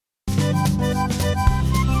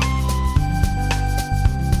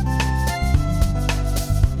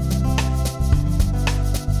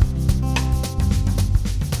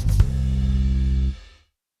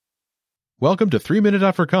Welcome to 3-Minute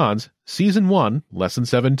Afrikaans, Season 1, Lesson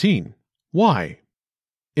 17. Why?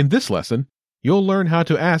 In this lesson, you'll learn how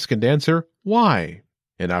to ask and answer why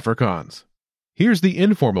in Afrikaans. Here's the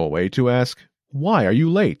informal way to ask, why are you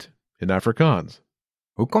late in Afrikaans?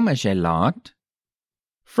 Hoekom is jy laat?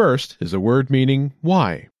 First is a word meaning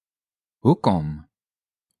why. Hoekom?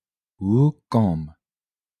 Hoekom?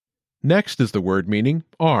 Next is the word meaning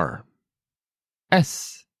are.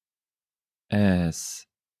 Is.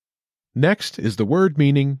 Next is the word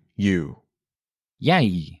meaning you.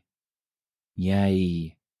 Jy.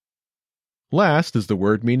 Last is the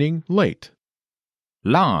word meaning late.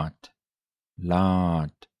 Laat.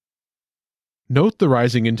 Note the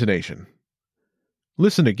rising intonation.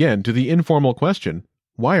 Listen again to the informal question,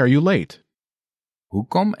 why are you late?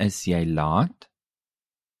 Hoekom is jy laat?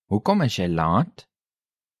 Hoekom is jy laat?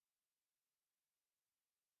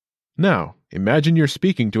 Now, imagine you're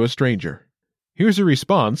speaking to a stranger. Here's a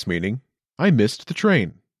response meaning, I missed the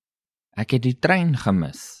train. Ek het die trein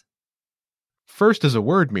gemis. First is a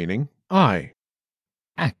word meaning I.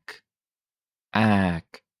 Ek.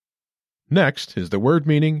 Next is the word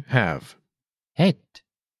meaning have. Het.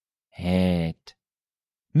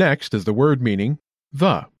 Next is the word meaning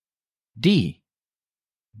the. Die.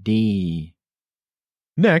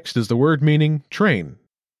 Next is the word meaning train.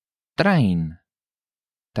 Trein.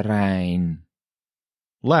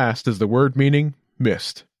 Last is the word meaning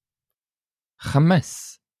missed.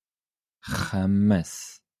 Gemis.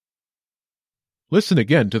 Listen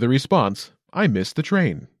again to the response, I missed the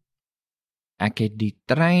train. Ek het die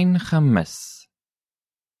trein gemis.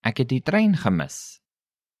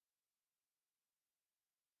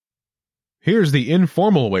 Here's the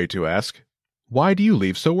informal way to ask, why do you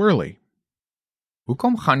leave so early?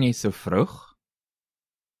 Hoekom gaan jy so vroeg?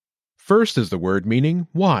 First is the word meaning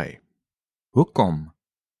why. Hoekom?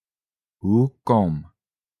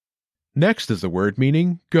 Next is the word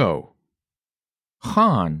meaning go.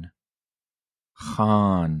 Gaan.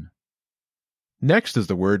 Next is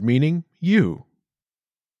the word meaning you.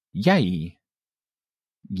 Jy.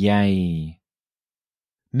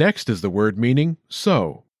 Next is the word meaning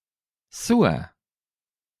so. So.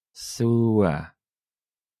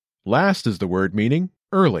 Last is the word meaning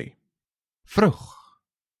early. Vroeg.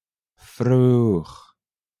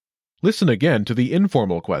 Listen again to the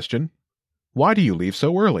informal question, why do you leave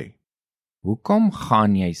so early? Hoekom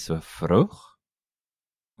gaan jy so vroeg?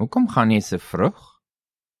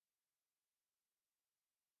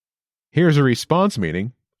 Here's a response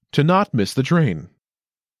meaning, to not miss the train.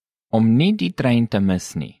 Om nie die trein te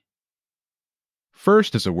mis nie.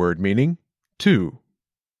 First is a word meaning to.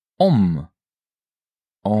 Om.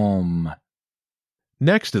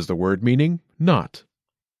 Next is the word meaning not.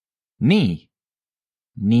 Nie.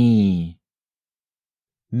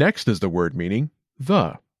 Next is the word meaning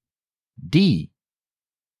the. Die.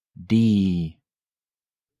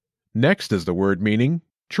 Next is the word meaning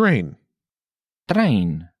train.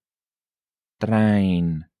 Trein.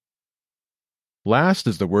 Last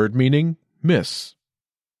is the word meaning miss.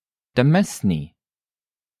 Te mis nie.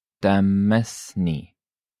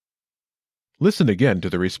 Listen again to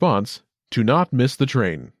the response, to not miss the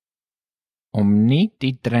train. Om nie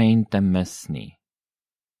die trein te mis nie.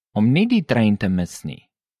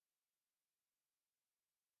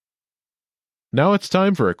 Now it's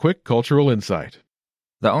time for a quick cultural insight.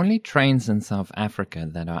 The only trains in South Africa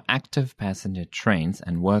that are active passenger trains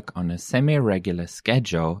and work on a semi-regular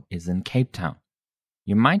schedule is in Cape Town.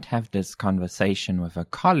 You might have this conversation with a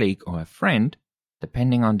colleague or a friend,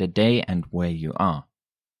 depending on the day and where you are.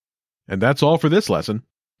 And that's all for this lesson.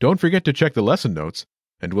 Don't forget to check the lesson notes,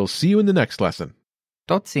 and we'll see you in the next lesson.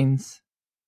 Tot ziens.